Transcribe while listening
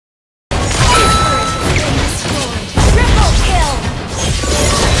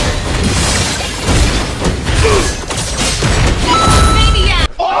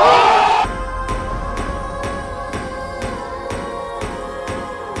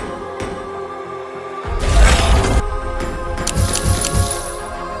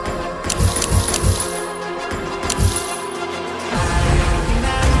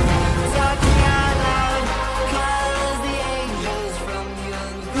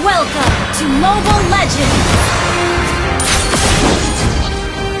Welcome to Mobile Legends!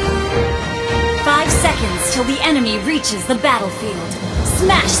 5 seconds till the enemy reaches the battlefield.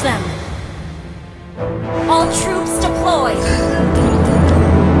 Smash them! All troops deployed!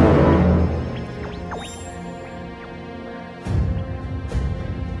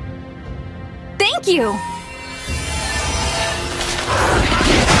 Thank you!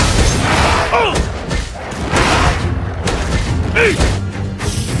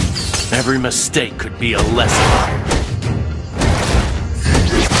 Every mistake could be a lesson.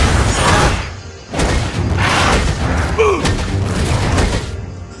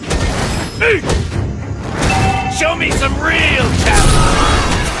 Show me some real talent!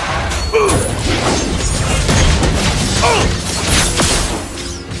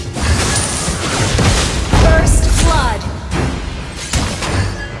 First blood!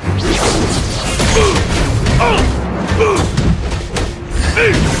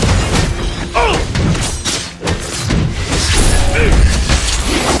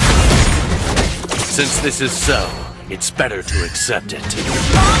 Since this is so, it's better to accept it.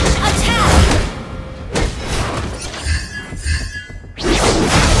 Launch attack!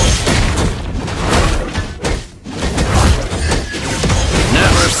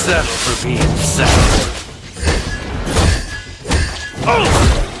 Never settle for being second.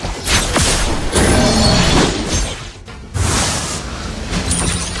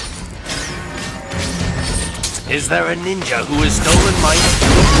 Is there a ninja who has stolen my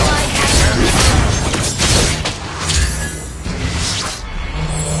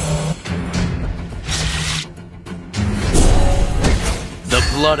The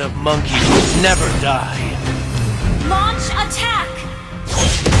blood of monkey would never die. Launch attack!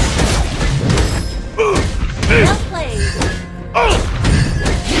 Well played.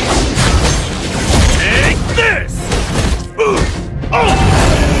 Take this!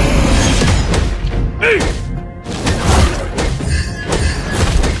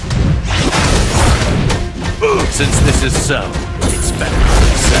 Since this is so, it's better to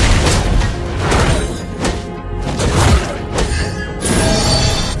accept it.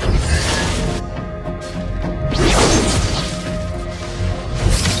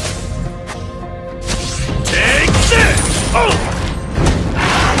 Take this!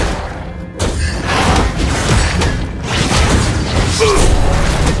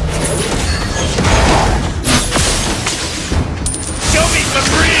 Show me some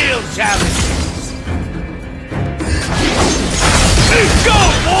real challenges! Go,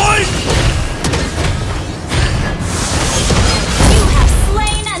 boys! You have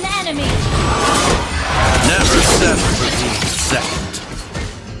slain an enemy! Never settle for being second.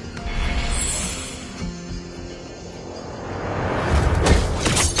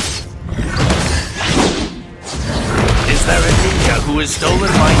 Is there a ninja who has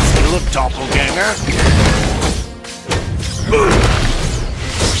stolen my skill of doppelganger?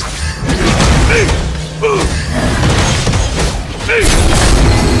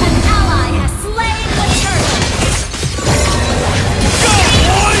 An ally has slain the turtle! Go,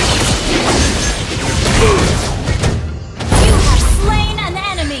 boys! You have slain an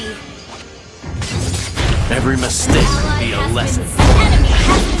enemy! Every mistake could be a lesson. Enemy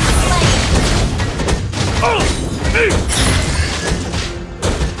has been slain!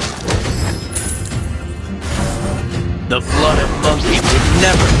 The blood of monkey would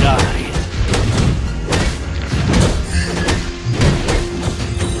never die.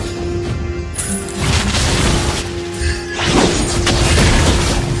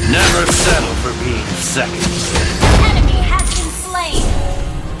 Never settle for being second. Enemy has been slain!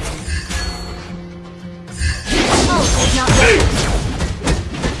 Oh, did not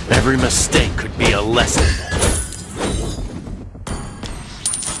work. Every mistake could be a lesson.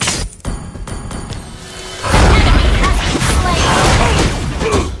 Enemy has been slain!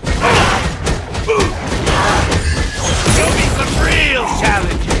 Show me some real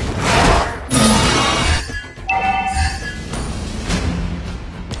challenges!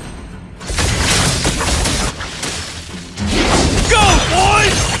 Go,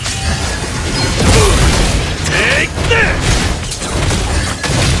 boys! Take this!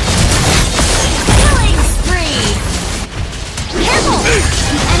 Killing spree! Careful!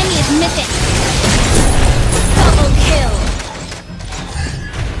 The enemy is missing! Double kill!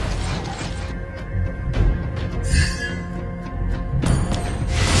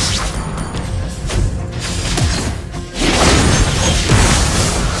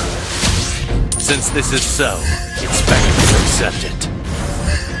 Since this is so, it's better to accept it.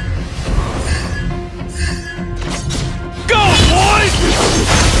 Go, boys!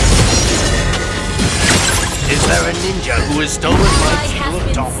 Is there a ninja who has stolen my skill of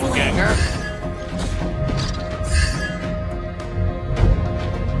doppelganger?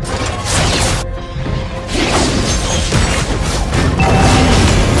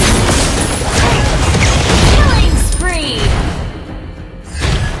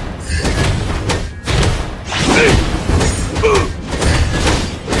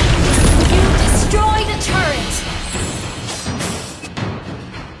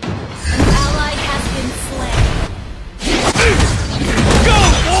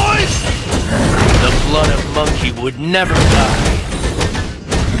 would never die.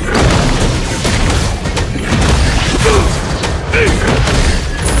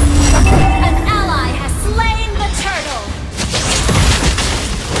 An ally has slain the turtle!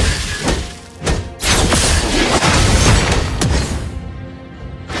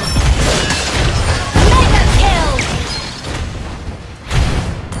 Mega kill!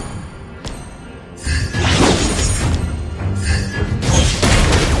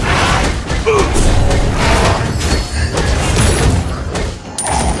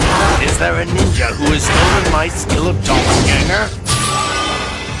 Is there a ninja who has stolen my skill of doppelganger?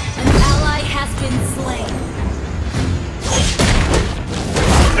 An ally has been slain.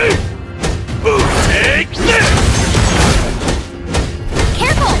 Take this!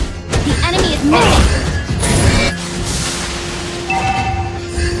 Careful! The enemy is moving!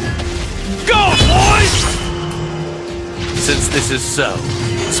 Go, boys! Since this is so,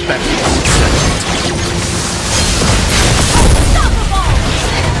 it's better to accept it. Unstoppable!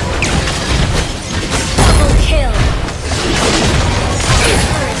 Double kill!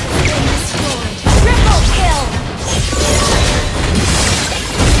 Turret has been destroyed. Triple kill!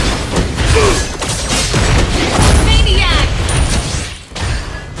 Maniac!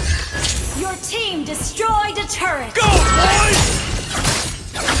 Your team destroyed a turret! Go, boys!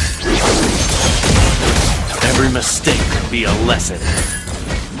 Every mistake could be a lesson.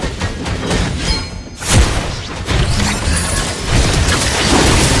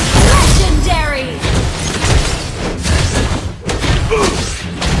 Legendary!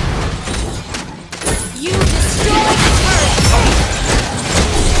 You destroyed the turret!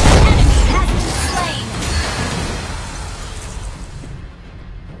 Enemy has been slain!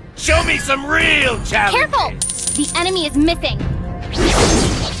 Show me some real challenge! Careful! The enemy is missing!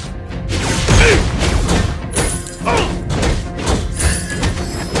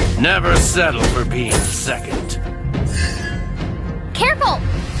 Never settle for being second. Careful!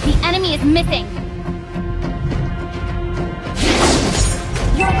 The enemy is missing!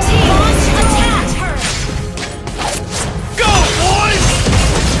 Your team launched attack turret! Go, boys!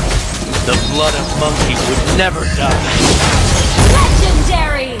 The blood of monkey would never die.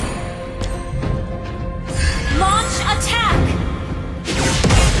 Legendary! Launch attack!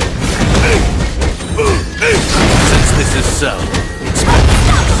 Since this is so, it's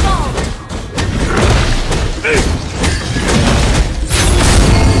Unstoppable! An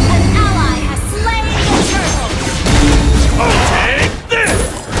ally has slain the turtle! take this!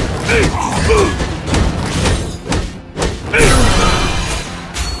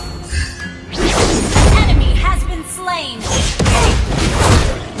 Enemy has been slain!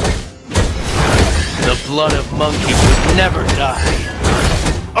 The blood of monkey would never die.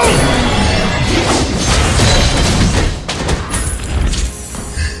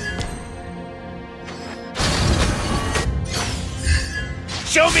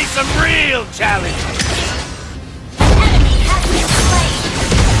 Show me some real challenge! Enemy has been slain!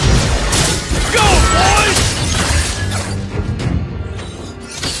 Go, boys!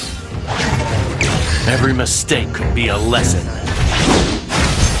 Every mistake could be a lesson.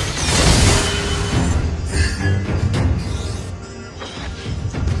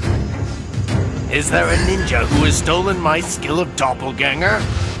 Is there a ninja who has stolen my skill of doppelganger?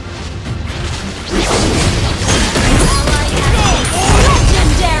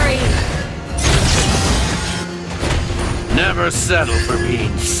 Legendary! Never settle for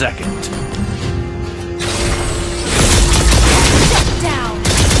being second. Shut down!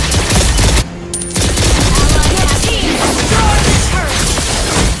 Ally team destroyed the turret!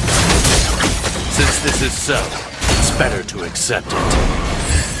 Since this is so, it's better to accept it.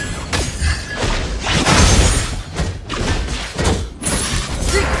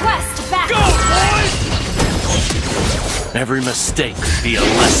 Request back! Go, boys! Every mistake could be a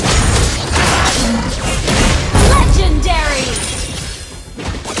lesson. Legendary!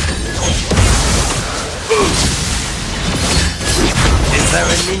 Is there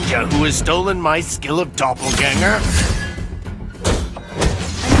a ninja who has stolen my skill of doppelganger? An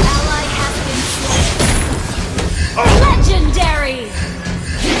ally has been slain! Legendary!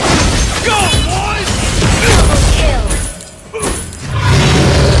 Go, boys! Double kill!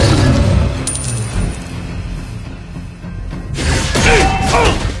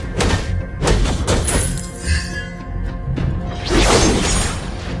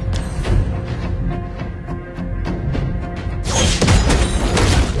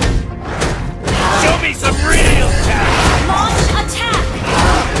 Show me some real talent! Launch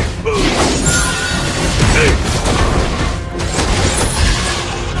attack!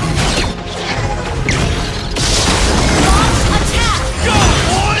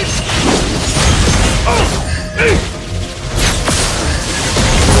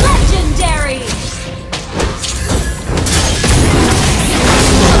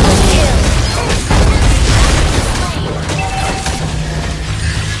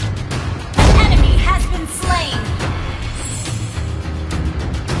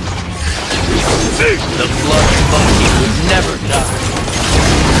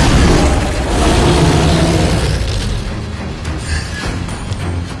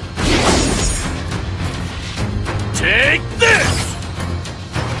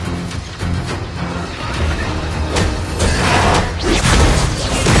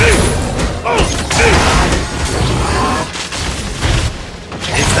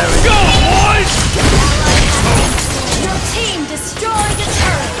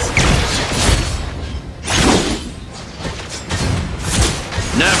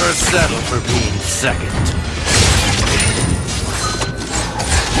 settle for being second.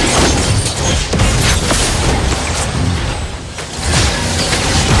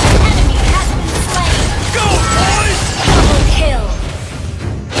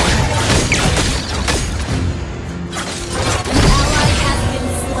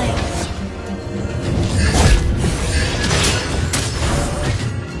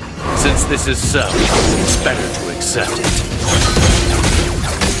 Since this is so, it's better to accept it.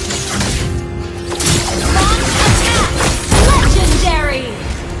 Launch attack! Legendary!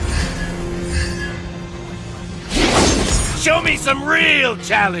 Show me some real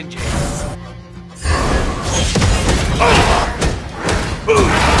challenges!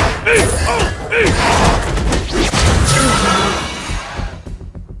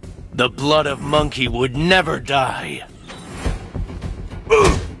 The blood of Monkey would never die.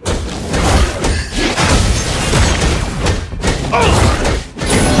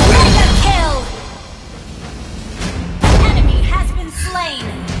 Mega kill! Enemy has been slain!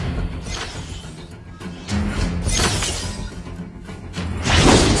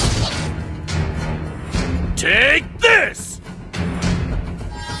 Take this!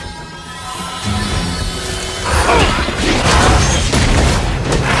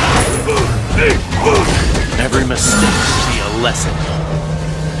 Every mistake should be a lesson.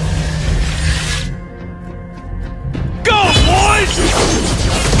 Go, boys!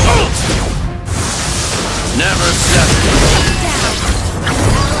 Never settle. Down!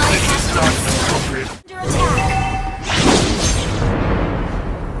 Ally has been under attack!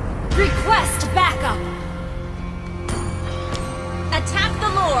 Request backup! Attack the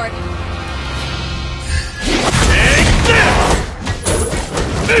Lord! Take this!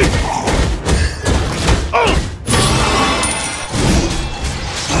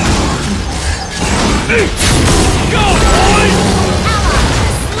 Go, boys! Ally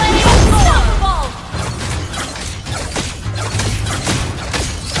has slain unstoppable!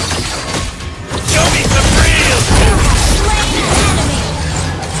 Show me some real! You have slain an enemy!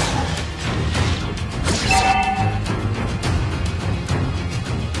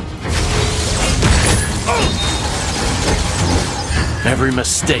 Every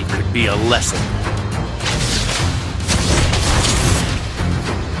mistake could be a lesson.